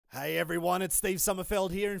Hey everyone, it's Steve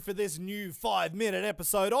Sommerfeld here, and for this new 5-minute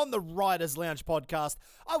episode on the Riders Lounge podcast,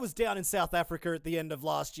 I was down in South Africa at the end of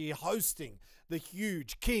last year hosting the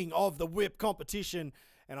huge King of the Whip competition,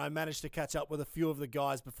 and I managed to catch up with a few of the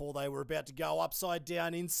guys before they were about to go upside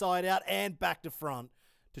down, inside out, and back to front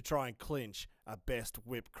to try and clinch a best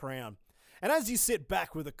whip crown. And as you sit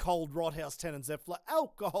back with a cold Rothaus 10 and Zephyr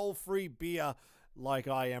alcohol-free beer like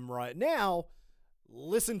I am right now,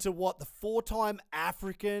 listen to what the 4-time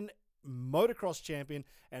African Motocross champion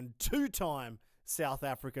and 2-time South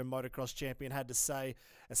African Motocross champion had to say,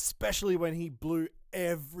 especially when he blew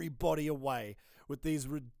everybody away with these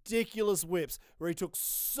ridiculous whips where he took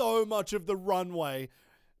so much of the runway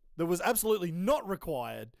that was absolutely not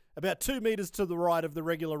required, about 2 meters to the right of the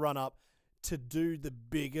regular run-up, to do the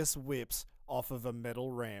biggest whips off of a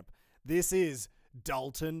metal ramp. This is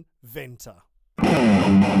Dalton Venter.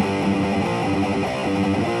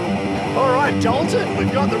 All right, Dalton,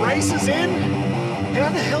 we've got the races in. How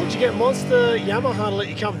the hell did you get Monster Yamaha to let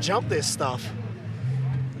you come jump this stuff?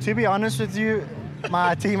 To be honest with you,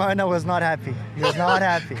 my team owner was not happy. He was not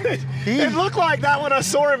happy. It looked like that when I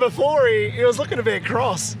saw him before. He was looking a bit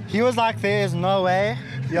cross. He was like, there's no way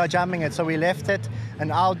you're jumping it. So we left it,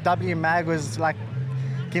 and our W Mag was like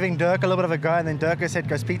giving Dirk a little bit of a go, and then Dirk said,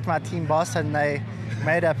 go speak to my team boss, and they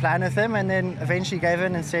made a plan with him, and then eventually gave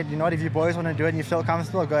in and said, you know what, if you boys want to do it and you feel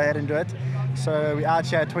comfortable, go ahead and do it. So we're out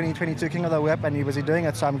here at 2022 King of the Whip, and he was doing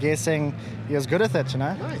it, so I'm guessing he was good at it, you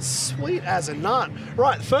know? Nice, sweet as a nut.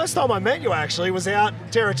 Right, the first time I met you actually was out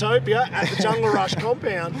Terratopia at the Jungle Rush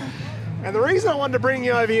compound, and the reason I wanted to bring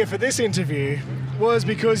you over here for this interview was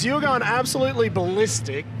because you were going absolutely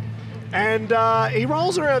ballistic, and he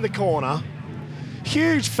rolls around the corner,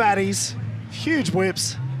 huge fatties, huge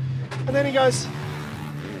whips, and then he goes,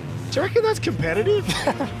 do you reckon that's competitive?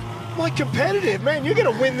 Like, competitive? Man, you're going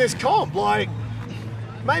to win this comp. Like,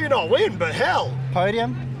 maybe not win, but hell.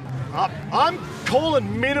 Podium? I'm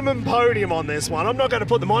calling minimum podium on this one. I'm not going to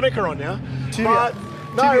put the moniker on you. To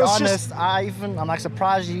be honest, I'm like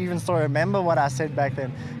surprised you even still remember what I said back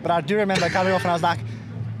then. But I do remember coming off and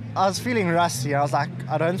I was feeling rusty. I was like,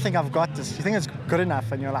 I don't think I've got this. You think it's good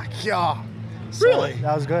enough? And you're like, yeah. So really?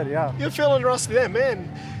 That was good, yeah. You're feeling rusty there, man.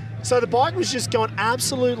 So the bike was just going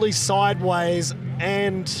absolutely sideways,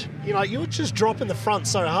 and you know, you were just dropping the front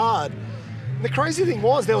so hard. And the crazy thing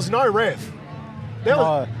was there was no rev. There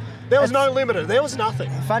was no limiter. There was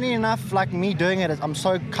nothing. Funny enough, like me doing it, I'm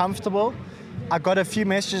so comfortable. I got a few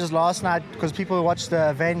messages last night because people who watched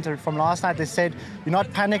the event from last night, they said, you're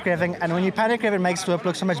not panic revving, and when you panic rev, it makes the whip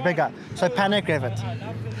look so much bigger. So panic rev it.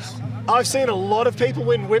 I've seen a lot of people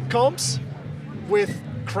win whip comps with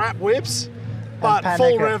crap whips, but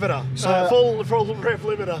full reviter, so full rev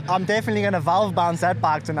limiter. I'm definitely going to valve bounce that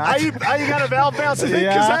bike tonight. Are you going to valve bounce it?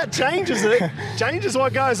 Because that changes it. Changes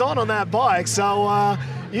what goes on that bike. So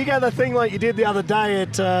you get the thing like you did the other day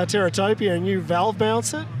at Terratopia and you valve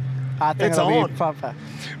bounce it? I think it'll be proper.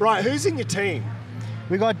 Right, who's in your team?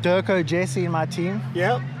 We got Durko, Jesse in my team.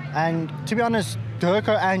 Yeah. And to be honest,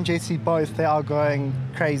 Durko and Jesse both, they are going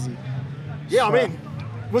crazy. Yeah, so, I mean,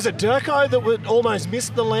 was it Durko that would almost miss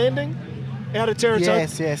the landing out of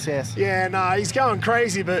Terratopia? Yes. Yeah, no, he's going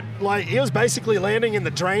crazy, but like he was basically landing in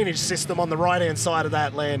the drainage system on the right-hand side of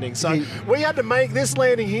that landing. So we had to make this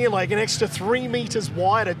landing here like an extra 3 meters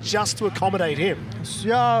wider just to accommodate him.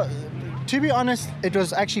 Yeah, to be honest, it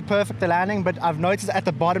was actually perfect, the landing, but I've noticed at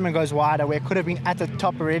the bottom it goes wider, where it could have been at the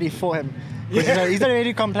top already for him. Yeah. He's not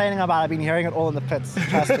really complaining about it. I've been hearing it all in the pits,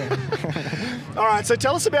 trust me. All right, so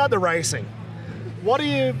tell us about the racing. What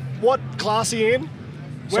class are you in?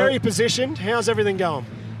 Where are you positioned? How's everything going?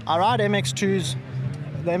 I ride MX2s,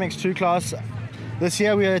 the MX2 class. This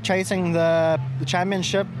year we were chasing the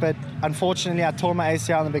championship, but unfortunately I tore my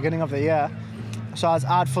ACL in the beginning of the year. So I was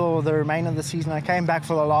out for the remainder of the season. I came back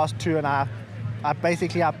for the last two, and I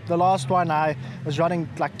basically, the last one I was running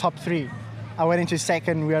like top 3. I went into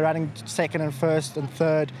second, we were running second and first and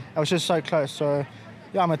third. I was just so close. So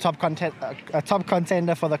yeah, I'm a top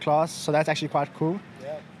contender for the class, so that's actually quite cool.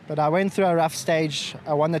 Yeah. But I went through a rough stage.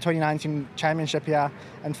 I won the 2019 championship here,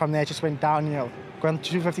 and from there it just went downhill. Going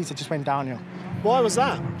to 250s, it just went downhill. Why was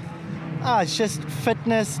that? It's just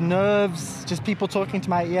fitness, nerves, just people talking to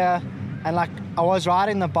my ear. And like, I was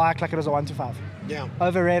riding the bike like it was a 125. Yeah.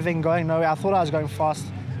 Over revving, going nowhere. I thought I was going fast.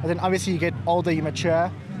 But then obviously you get older, you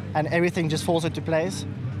mature, and everything just falls into place.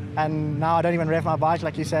 And now I don't even rev my bike,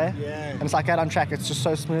 like you say. Yeah. And it's like that on track. It's just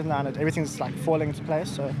so smooth now, and everything's like falling into place.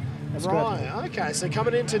 So it's good. Right. Okay. So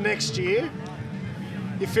coming into next year,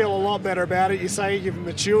 you feel a lot better about it. You say you've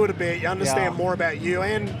matured a bit. You understand more about you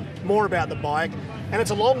and more about the bike. And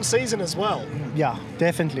it's a long season as well. Yeah,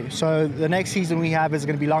 definitely. So the next season we have is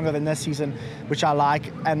going to be longer than this season, which I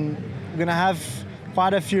like. And we're going to have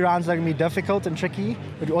quite a few rounds that are going to be difficult and tricky,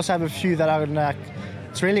 but we also have a few that are going to,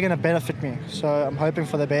 it's really going to benefit me. So I'm hoping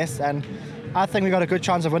for the best, and I think we got a good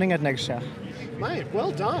chance of winning it next year. Mate,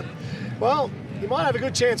 well done. Well, you might have a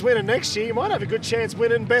good chance winning next year. You might have a good chance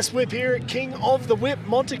winning Best Whip here at King of the Whip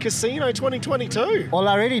Monte Casino 2022. Well,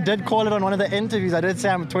 I already did call it on one of the interviews. I did say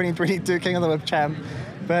I'm 2022 King of the Whip champ,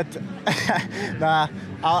 but nah,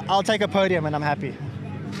 I'll take a podium and I'm happy.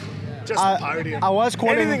 Just a podium. I was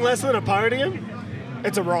calling... Anything less than a podium,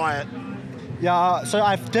 it's a riot. Yeah, so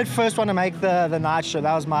I did first want to make the night show.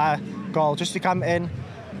 That was my goal, just to come in.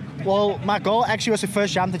 Well, my goal actually was to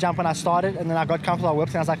first jump when I started, and then I got comfortable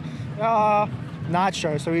whipped, and I was like, night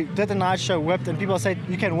show. So we did the night show, whipped, and people said,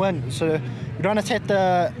 you can win. So we don't want to set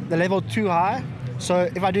the level too high. So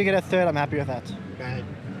if I do get a third, I'm happy with that. Man,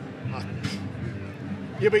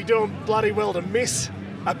 you'll be doing bloody well to miss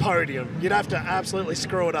a podium. You'd have to absolutely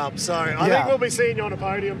screw it up. So I think we'll be seeing you on a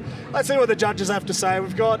podium. Let's see what the judges have to say.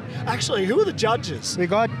 We've got, actually, who are the judges? We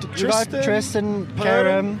got Tristan,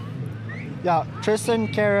 Karam. Yeah, Tristan,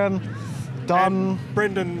 Karam, Dom,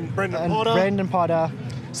 and Brendan Potter.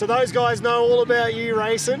 So those guys know all about you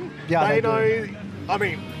racing. Yeah, they know. I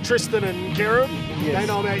mean, Tristan and Karam, they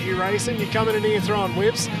know about you racing. You're coming in here throwing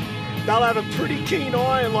whips. They'll have a pretty keen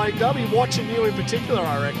eye, and like they'll be watching you in particular,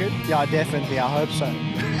 I reckon. Yeah, definitely. I hope so.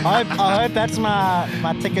 I hope that's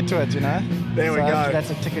my ticket to it, you know. There we go. That's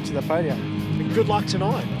a ticket to the podium. And good luck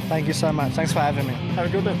tonight. Thank you so much. Thanks for having me. Have a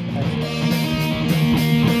good one. Thank you.